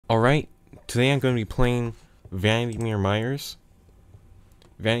Alright, today I'm going to be playing Vanity Mirror Myers.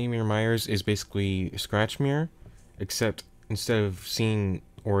 Vanity Mirror Myers is basically Scratch Mirror, except instead of seeing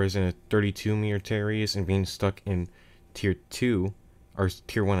auras in a 32 meter radius and being stuck in tier 2, or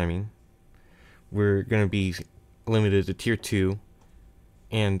tier 1 I mean, we're going to be limited to tier 2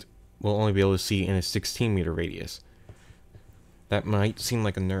 and we'll only be able to see in a 16 meter radius. That might seem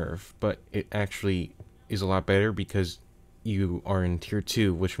like a nerf, but it actually is a lot better because you are in tier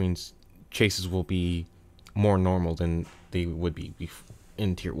 2, which means chases will be more normal than they would be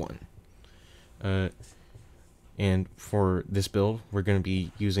in tier 1. And for this build, we're going to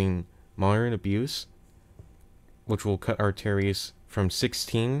be using Moderate Abuse, which will cut our radius from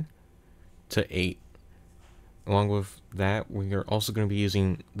 16 to 8. Along with that, we are also going to be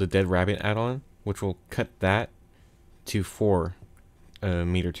using the Dead Rabbit add-on, which will cut that to 4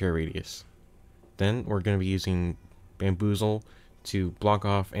 meter tear radius. Then we're going to be using Bamboozle to block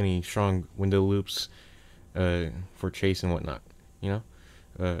off any strong window loops for chase and whatnot,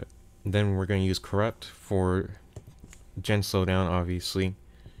 then we're going to use Corrupt for gen slowdown, obviously,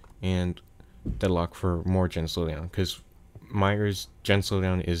 and Deadlock for more gen slowdown, because Myers' gen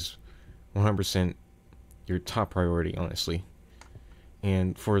slowdown is 100% your top priority, honestly.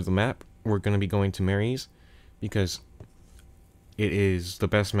 And for the map, we're going to be going to Mary's, because it is the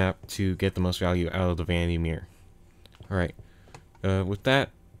best map to get the most value out of the Vanity Mirror. Alright, with that,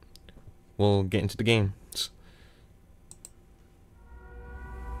 we'll get into the game.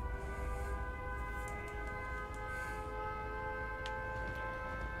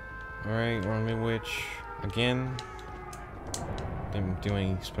 Alright, we're on Midwich again. Didn't do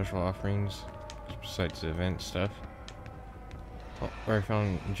any special offerings besides the event stuff. Oh, already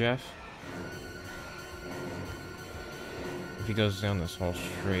found Jeff. If he goes down this hall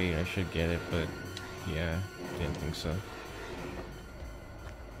straight, I should get it, but yeah, didn't think so.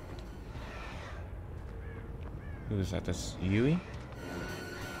 Who is that? That's Yui?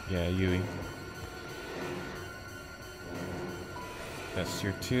 Yeah, Yui. That's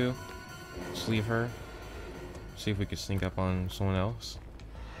tier 2. Let's leave her. See if we can sneak up on someone else.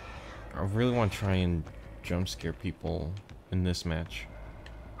 I really want to try and jump scare people in this match.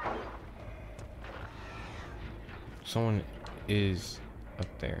 Someone is up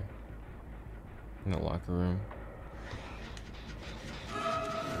there in the locker room.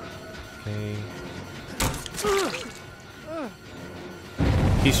 Okay.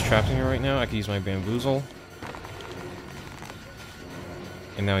 He's trapped in here right now. I can use my Bamboozle.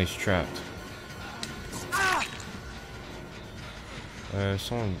 And now he's trapped.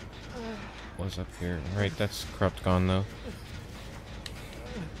 Someone was up here. Right, that's Corrupt gone though.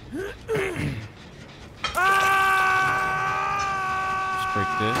 Let's break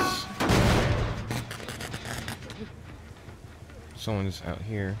this. Someone's out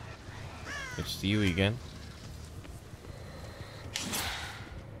here. It's the Yui again.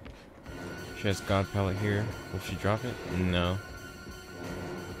 She has God Palette here. Will she drop it? No.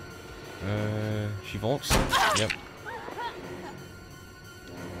 She vaults? Yep.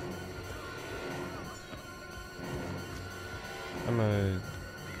 I'm gonna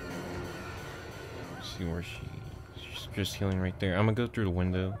see where she's just healing right there. I'm gonna go through the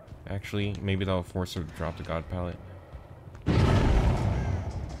window. Actually, maybe that'll force her to drop the God Palette.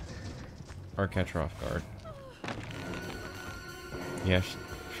 Or catch her off guard. Yeah,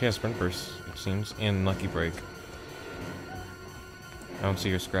 she has Sprint Burst, it seems, and Lucky Break. I don't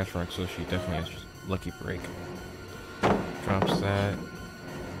see her Scratch Mark, so she definitely has Lucky Break. Drops that.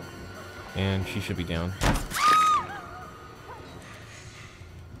 And she should be down.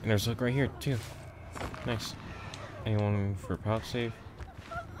 And there's Hook right here, too. Nice. Anyone for pallet save?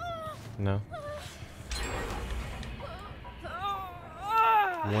 No.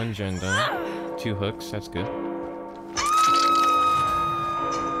 1 gen done. 2 hooks, that's good.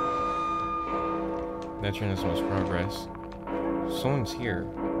 That turn is most progress. Someone's here.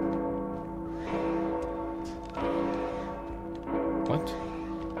 What?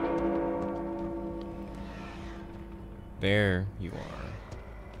 There you are.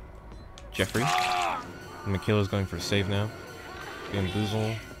 Jeffrey. Michaela's going for a save now.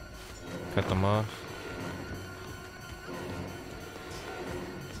 Bamboozle. Cut them off.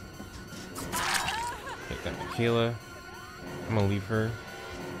 Take that Michaela. I'm gonna leave her.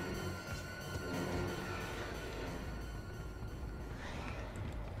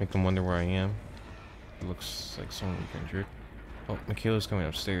 Make them wonder where I am. It looks like someone was injured. Oh, Michaela's coming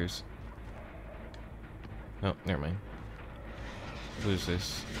upstairs. No, never mind. Who is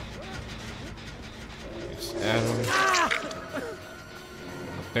this? It's Adam.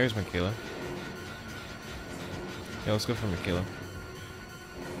 Oh, there's Michaela. Yeah, let's go for Michaela.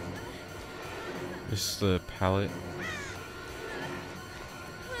 This is the palette.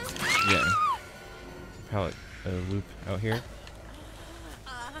 Yeah. Palette loop out here.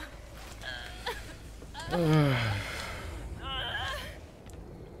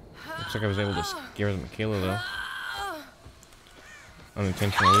 Looks like I was able to scare Michaela though.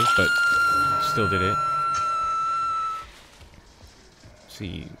 Unintentionally, but still did it. Let's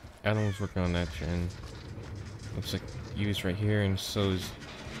see, Adam's working on that gen. Looks like Yu's right here, and so is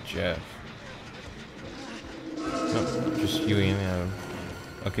Jeff. Nope, just Yui and Adam.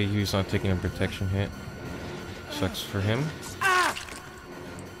 Okay, Yu's not taking a protection hit. Sucks for him.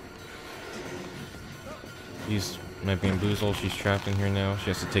 He's my bamboozle. She's trapped in here now. She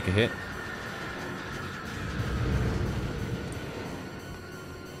has to take a hit.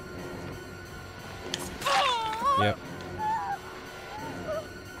 Yep.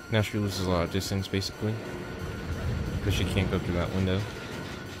 Now she loses a lot of distance, basically. Because she can't go through that window.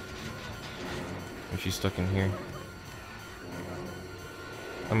 And she's stuck in here.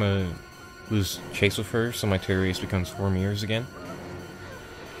 I'm gonna lose chase with her, so my terror race becomes 4 meters again.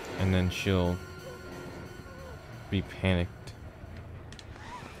 And then she'll be panicked.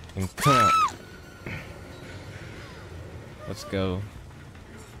 And come out. Let's go.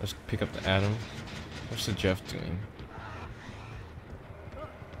 Let's pick up the Adam. What's the Jeff doing?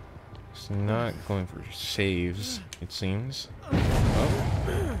 He's not going for saves, it seems.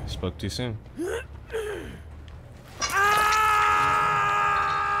 Oh, spoke too soon.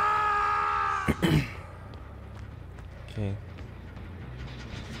 Okay.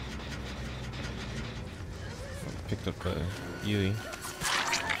 Picked up the Yui.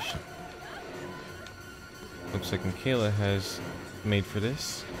 Looks like Michaela has made for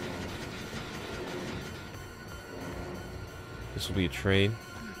this. This will be a trade.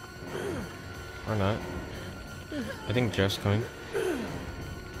 Or not. I think Jeff's coming.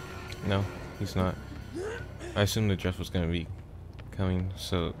 No, he's not. I assumed that Jeff was going to be coming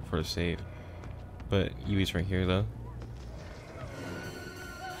so for a save. But Yui's right here though.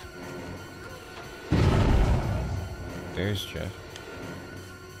 There's Jeff.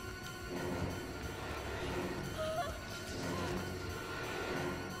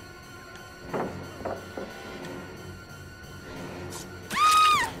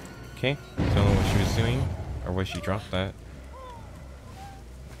 Okay, don't know what she was doing, or why she dropped that,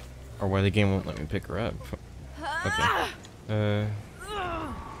 or why the game won't let me pick her up. Okay.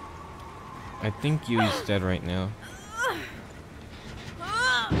 I think Yui's dead right now.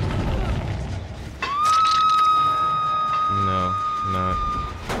 No, not.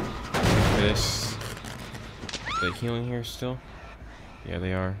 This. The healing here still? Yeah,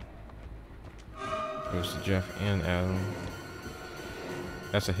 they are. Goes to Jeff and Adam.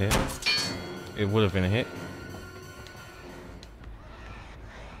 That's a hit. It would have been a hit.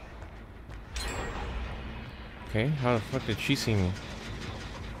 Okay, how the fuck did she see me?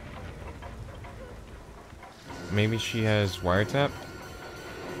 Maybe she has wiretap?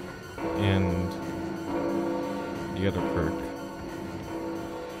 And the other perk.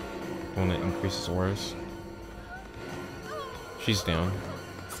 One that increases auras. She's down.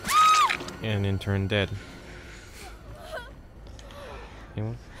 And in turn dead.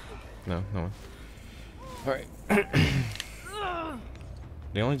 Anyone? No, no one. Alright.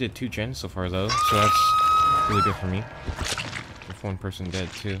 They only did 2 gens so far though, so that's really good for me. With 1 person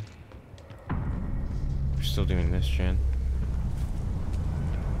dead too. We're still doing this gen.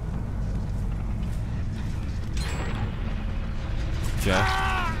 Jeff.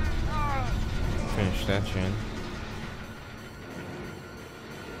 Finish that gen.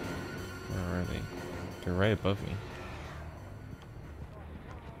 Where are they? They're right above me.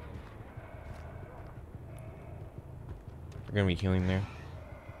 We're gonna be healing there.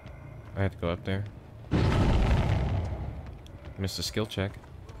 I had to go up there. Missed a skill check.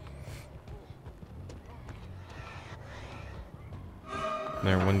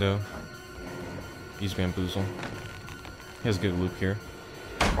 There, window. Use bamboozle. He has a good loop here.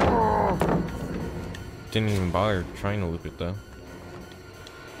 Didn't even bother trying to loop it though.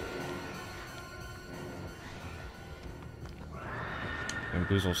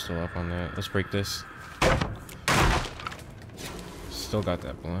 Bamboozle's still up on that. Let's break this. Still got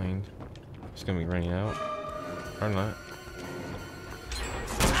that blind. It's gonna be running out. Or not.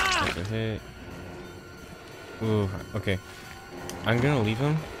 That's a hit. Ooh, okay. I'm gonna leave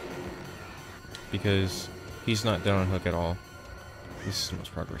him because he's not down on hook at all. This is the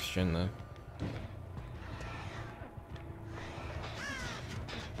most progress gen though.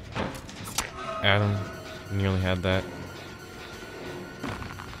 Adam nearly had that.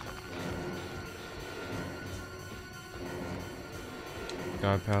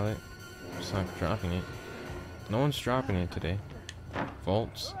 God palette. It's not dropping it. No one's dropping it today.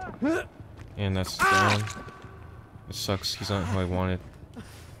 Vaults. And that's down. It sucks. He's not who I wanted.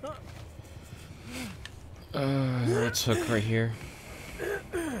 Let's hook right here.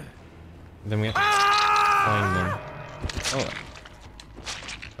 Then we have to find them. Oh.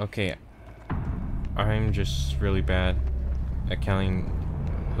 Okay. I'm just really bad at counting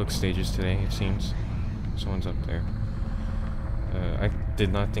hook stages today, it seems. Someone's up there. I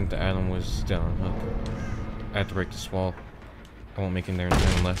did not think the Adam was still on hook. I have to break this wall. I won't make it there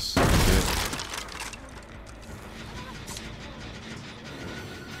unless I do it.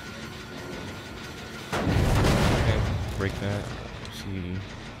 Okay, break that. See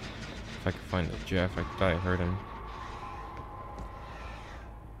if I can find the Jeff. I thought I heard him.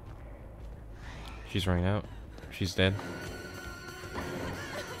 She's running out. She's dead.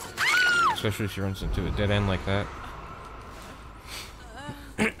 Especially if she runs into a dead end like that.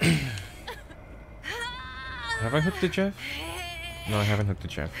 Have I hooked the Jeff? No, I haven't hooked the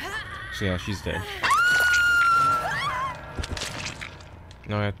Jeff. So yeah, she's dead.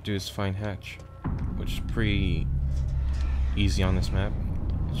 Now all I have to do is find Hatch, which is pretty easy on this map.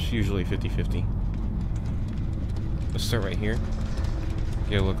 It's usually 50-50. Let's start right here.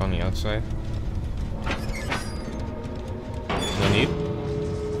 Get a look on the outside. No need.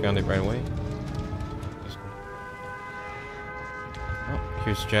 Found it right away. Oh,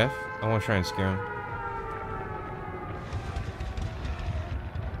 here's Jeff. I want to try and scare him.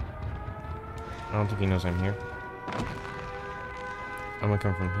 I don't think he knows I'm here. I'm gonna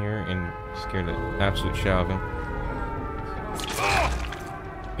come from here and scare the absolute shit out of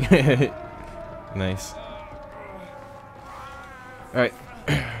him. Nice. Alright.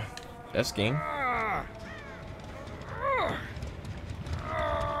 That's game.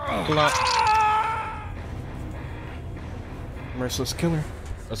 Plot. Merciless killer.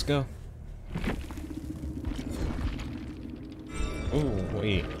 Let's go. Oh,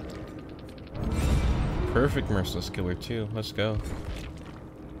 wait. Perfect merciless killer too. Let's go.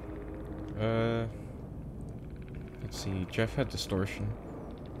 Let's see. Jeff had distortion.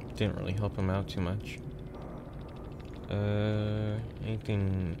 Didn't really help him out too much.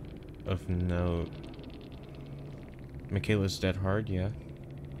 Anything of note? Michaela's dead hard, yeah.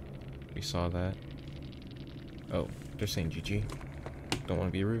 We saw that. Oh, they're saying GG. Don't want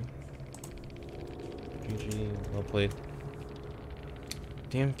to be rude. GG, well played.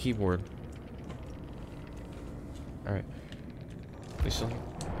 Damn keyboard. Alright. They still...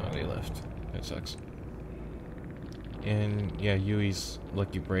 Oh, they left. That sucks. And, yeah, Yui's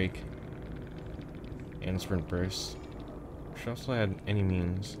Lucky Break. And Sprint Burst. She also had any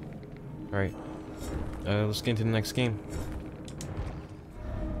means. Alright. Let's get into the next game.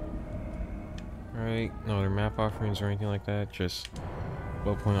 Alright, no other map offerings or anything like that. Just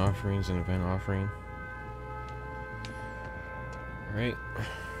bow point offerings and event offering. Alright.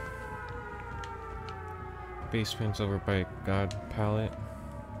 Basement's over by God Palette.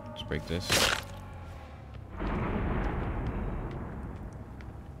 Let's break this.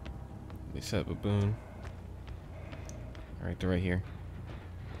 They set up a boon. Alright, they're right here.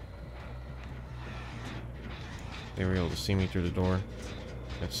 They were able to see me through the door.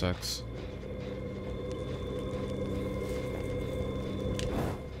 That sucks.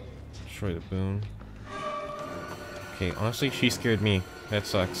 Destroy the boon. Okay, honestly, she scared me. That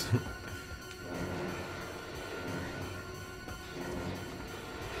sucks.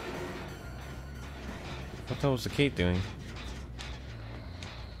 What the hell was the Kate doing?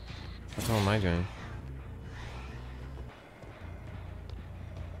 What the hell am I doing?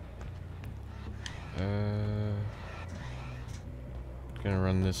 Gonna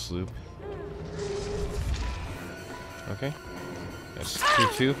run this loop. Okay. That's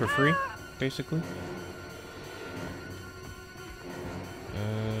 2-2 for free, basically.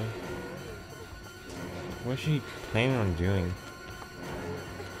 What's she planning on doing?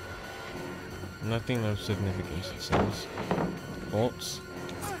 Nothing of significance, it says. Volts.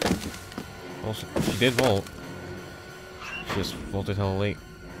 Also, she did volt. She just volted hella late.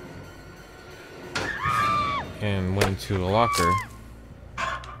 And went into a locker.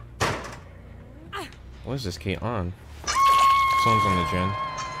 What is this Kate on? Someone's on the gen.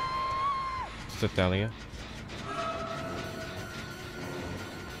 It's the Thalia.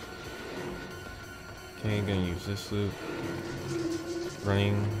 Okay, gonna use this loop.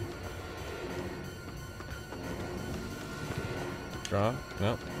 Running. Draw?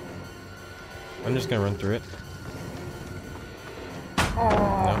 Nope. I'm just gonna run through it.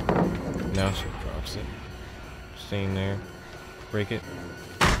 No. Now she drops it. Staying there. Break it.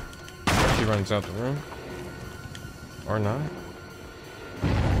 She runs out the room. Or not.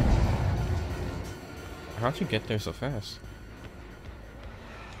 How'd you get there so fast?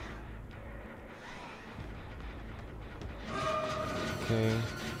 Okay.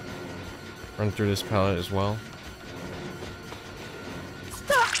 Run through this pallet as well.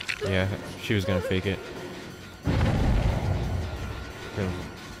 Yeah, she was gonna fake it. Gonna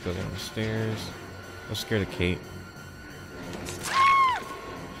go down the stairs. I was scared of Kate.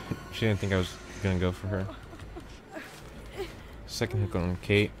 She didn't think I was gonna go for her. Second hook on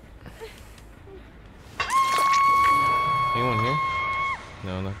Kate. Anyone here?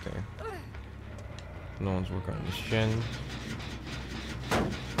 No, not there. No one's working on this gen.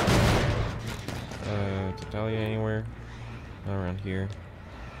 Talia anywhere? Not around here.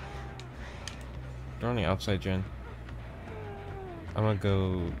 They're on the outside gen. I'm gonna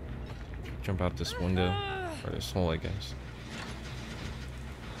go jump out this window. Or this hole, I guess.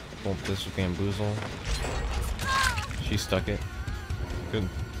 Bolt this with bamboozle. She stuck it. Good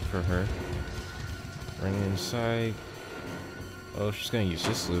for her. Running inside. Oh, she's gonna use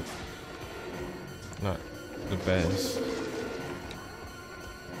this loop. Not the best.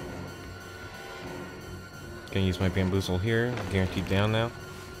 Gonna use my bamboozle here. Guaranteed down now.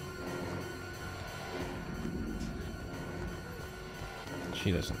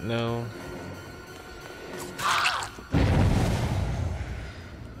 She doesn't know.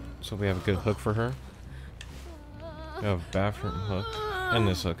 So we have a good hook for her. We have a bathroom hook. And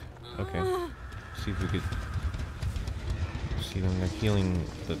this hook. Okay. See if we could see them. They're healing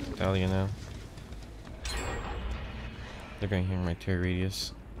the Thalia now. They're gonna hear my tear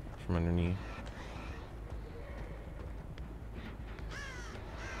radius from underneath.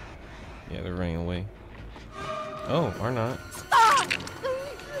 Yeah, they're running away. Oh, or not.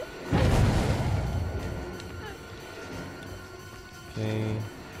 Okay.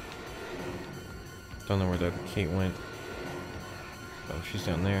 Don't know where the Kate went. Oh, she's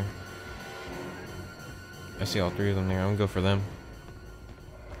down there. I see all three of them there. I'm gonna go for them.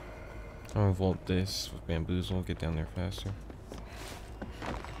 I'm gonna volt this with bamboozle. Get down there faster.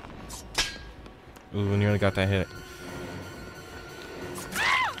 Ooh, nearly got that hit.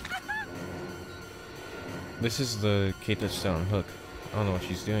 This is the Kate that's down on hook. I don't know what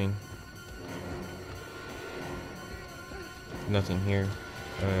she's doing. Nothing here.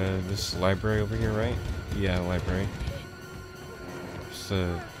 This library over here, right? Yeah, library. Just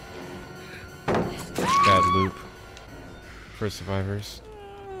a bad loop for survivors.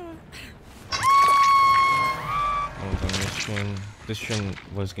 One's on this shin. This shin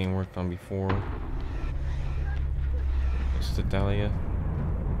was getting worked on before. It's the Dahlia.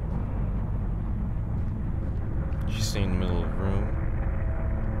 She's staying in the middle of the room.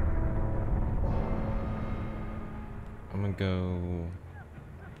 I'm gonna go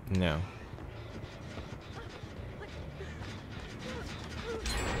now.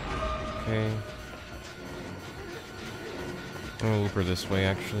 Okay. I'm gonna loop her this way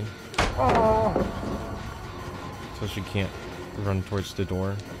actually. So she can't run towards the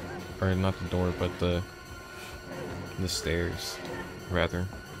door. Or not the door, but the stairs, rather.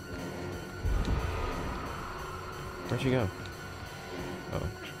 Where'd she go? Oh,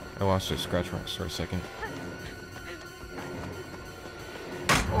 I lost her scratch marks for a second.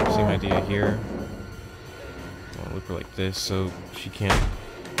 Same idea here. I'll loop her like this so she can't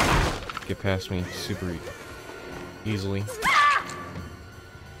get past me super easily.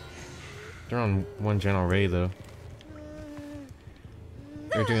 They're on one gen already though.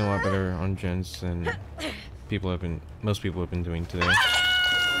 They're doing a lot better on gens than most people have been doing today.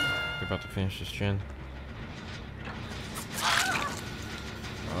 They're about to finish this gen.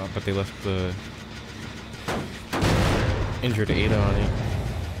 But they left the injured Ada on it.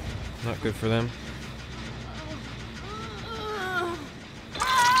 Not good for them.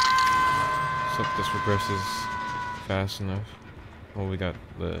 Let's hope this regresses fast enough. Well, we got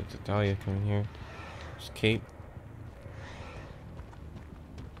the Talia coming here. There's Kate.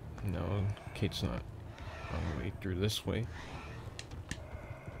 No, Kate's not on the way through this way.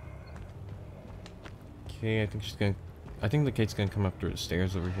 Okay, I think the Kate's gonna come up through the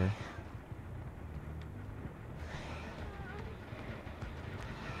stairs over here.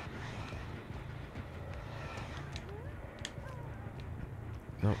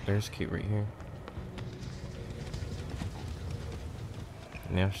 Nope, there's Kate right here.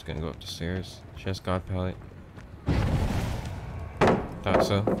 Now she's gonna go up the stairs. She has God palette. Thought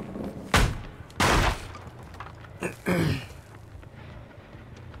so.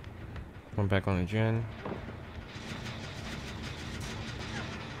 One back on the gen.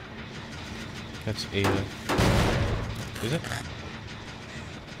 That's Ada. Is it?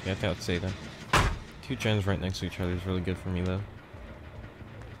 Yeah, I thought it's Ada. Two gens right next to each other is really good for me though.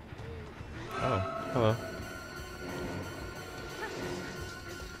 Oh, hello.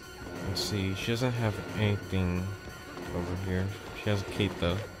 She doesn't have anything over here. She has a cape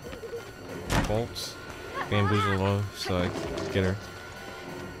though. Bolts. Bamboozle low, so I get her.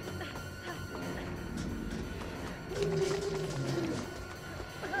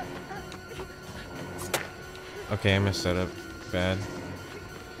 Okay, I messed that up bad.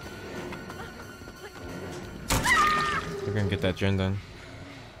 We're gonna get that gen done.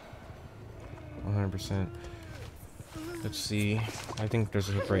 100%. Let's see. I think there's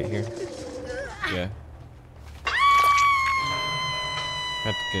a hook right here. Yeah.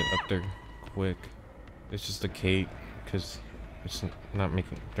 Have to get up there quick. It's just a cake, because it's not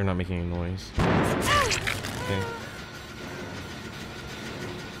making. They're not making any noise. Okay.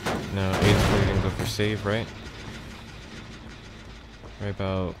 Now, Aiden's probably gonna go for save, right? Right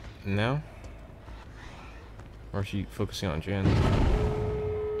about now? Or is she focusing on Jen?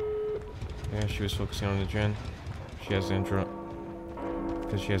 Yeah, she was focusing on the Jen. She has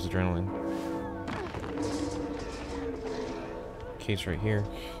because she has adrenaline. Kate's right here.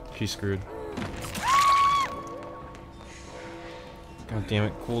 She's screwed. God damn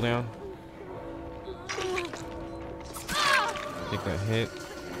it, cooldown. Take that hit.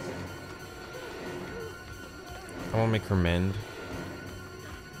 I want to make her mend.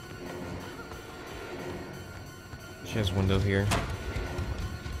 She has window here.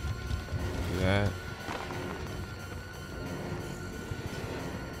 Do that.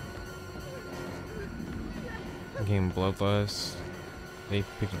 Game bloodlust. They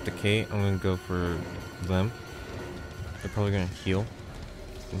picked up the Kate. I'm gonna go for them. They're probably gonna heal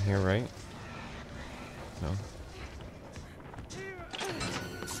in here, right? No.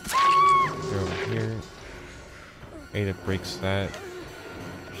 They're over here. Ada breaks that.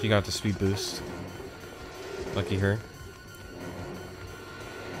 She got the speed boost. Lucky her.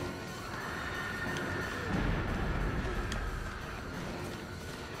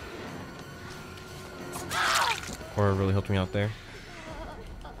 Or really helped me out there.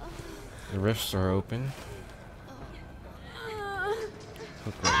 The rifts are open.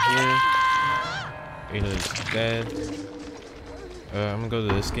 Hook right here. Ada is dead. I'm gonna go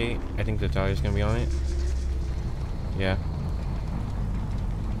to this gate. I think the Talia's gonna be on it. Yeah.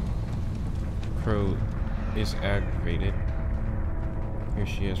 Crow is aggravated. Here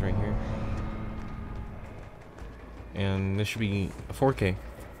she is right here. And this should be a 4K.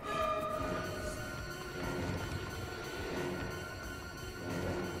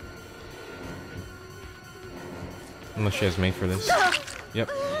 Unless she has made for this. Yep.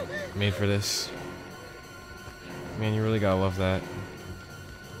 Made for this. Man, you really gotta love that.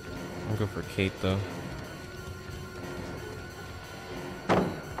 I'll go for Kate though.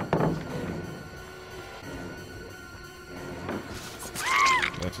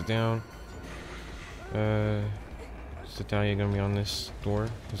 That's it down. Is Natalia gonna be on this door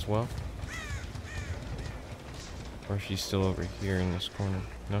as well? Or is she still over here in this corner?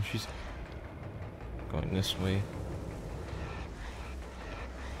 No, she's going this way.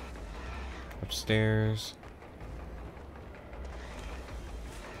 Upstairs.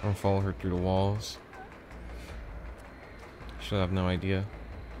 I'm gonna follow her through the walls. She'll have no idea.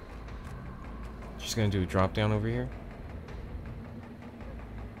 She's gonna do a drop down over here.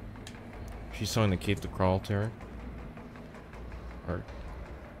 She's telling the Kate to crawl to her. Or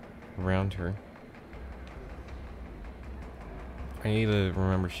around her. I need to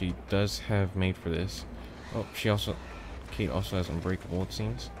remember she does have made for this. Oh, Kate also has unbreakable, it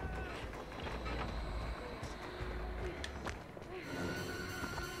seems.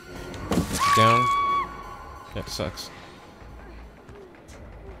 Down. That sucks.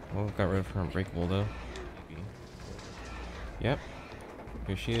 Well, got rid of her unbreakable though. Yep.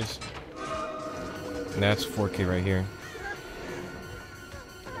 Here she is. And that's 4K right here.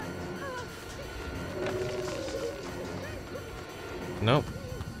 Nope.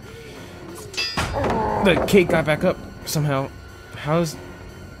 The Kate got back up somehow. How'd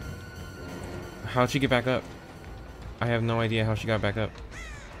she get back up? I have no idea how she got back up.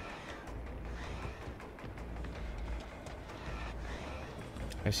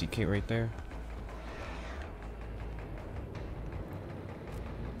 I see Kate right there.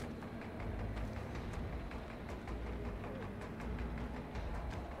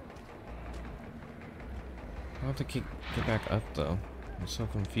 How did Kate get back up though? I'm so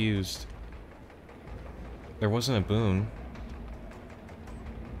confused. There wasn't a boon.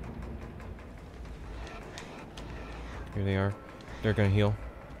 Here they are. They're gonna heal.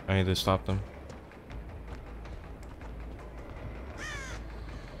 I need to stop them.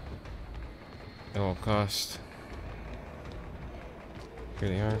 At all cost. Here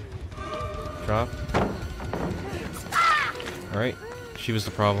they are. Drop. Alright. She was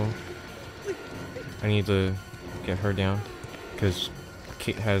the problem. I need to get her down, because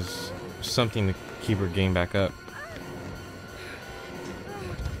Kate has something to keep her game back up.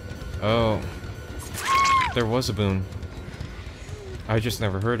 Oh, there was a boon. I just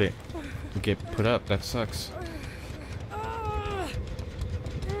never heard it get put up. That sucks.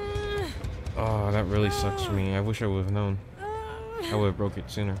 Oh, that really sucks for me. I wish I would have known. I would have broke it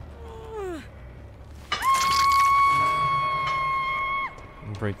sooner.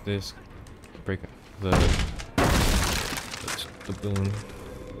 Break this. Break the boon.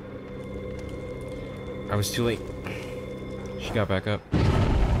 I was too late. She got back up.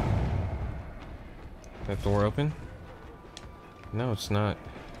 That door open? No, it's not.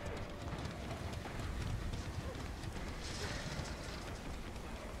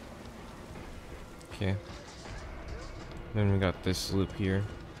 Okay. Then we got this loop here.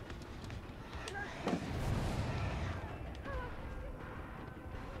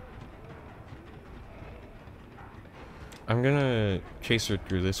 I'm gonna chase her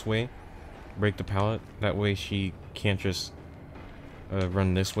through this way, break the pallet. That way she can't just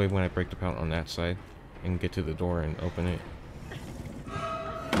run this way when I break the pallet on that side and get to the door and open it.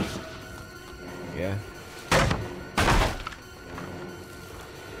 Yeah.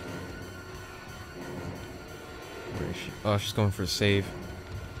 Where is she? Oh, she's going for a save.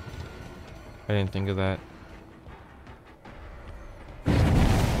 I didn't think of that.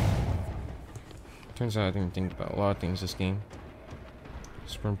 Turns out I didn't think about a lot of things this game.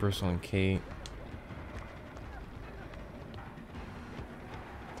 Sprint burst on Kate.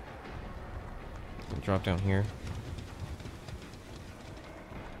 Drop down here.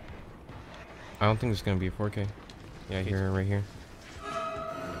 I don't think it's gonna be a 4K. Yeah, I hear her right here.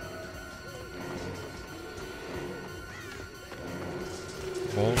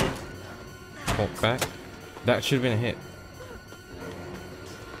 Hold. Hold back. That should have been a hit.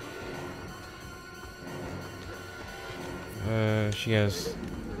 She has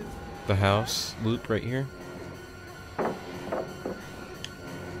the house loop right here.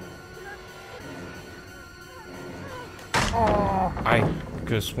 I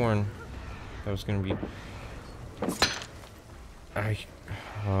could have sworn that was gonna be.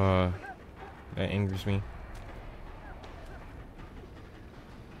 That angers me.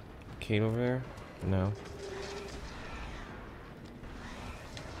 Kate over there? No.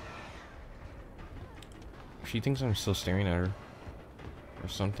 She thinks I'm still staring at her. Or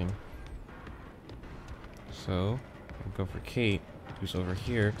something. So, I'll go for Kate, who's over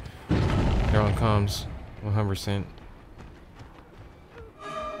here. They're on comms, 100%.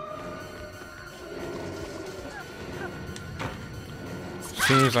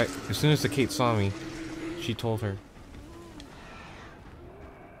 As soon as the Kate saw me, she told her.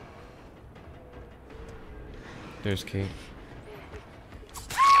 There's Kate.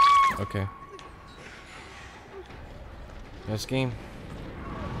 Okay. That's game.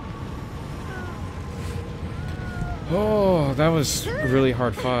 Oh, that was really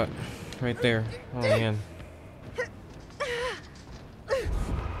hard fought. Right there. Oh man.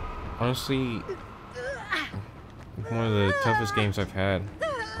 Honestly, one of the toughest games I've had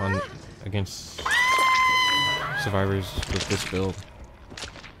against survivors with this build.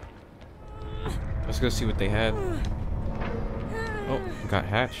 Let's go see what they had. Oh, got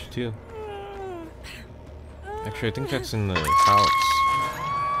hatched too. Actually, I think that's in the house.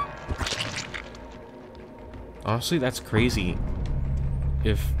 Honestly, that's crazy.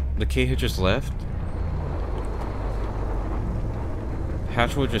 If the K had just left,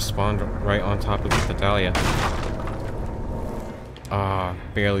 hatch would just spawned right on top of the Thalia. Ah,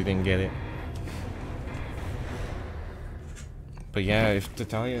 barely didn't get it. But yeah, if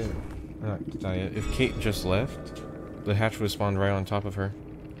if Kate just left, the hatch would spawn right on top of her.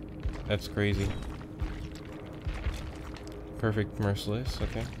 That's crazy. Perfect merciless,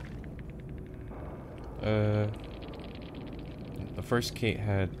 okay. The first Kate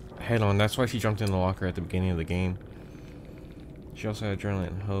had head on, that's why she jumped in the locker at the beginning of the game. She also had adrenaline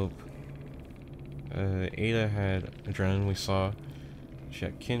and hope. Ada had adrenaline, we saw. She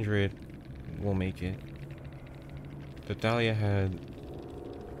had kindred, we'll make it. The Thalia had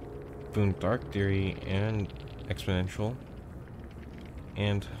Boon Dark Theory and Exponential.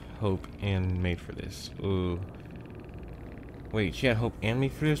 And hope and made for this. Ooh. Wait, she had hope and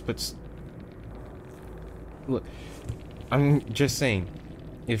made for this, but look, I'm just saying,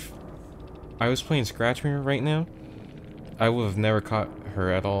 if I was playing Scratch Mirror right now, I would have never caught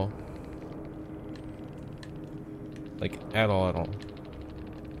her at all. Like, at all.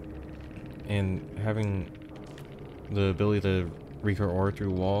 And having the ability to read her aura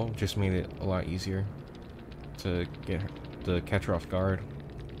through wall just made it a lot easier to catch her off guard.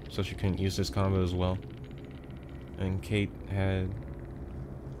 so she couldn't use this combo as well. And Kate had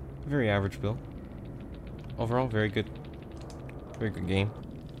a very average build. Overall, very good game.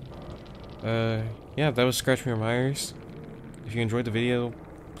 Yeah, that was Scratch Mirror Myers. If you enjoyed the video,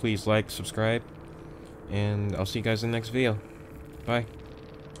 please like, subscribe, and I'll see you guys in the next video. Bye.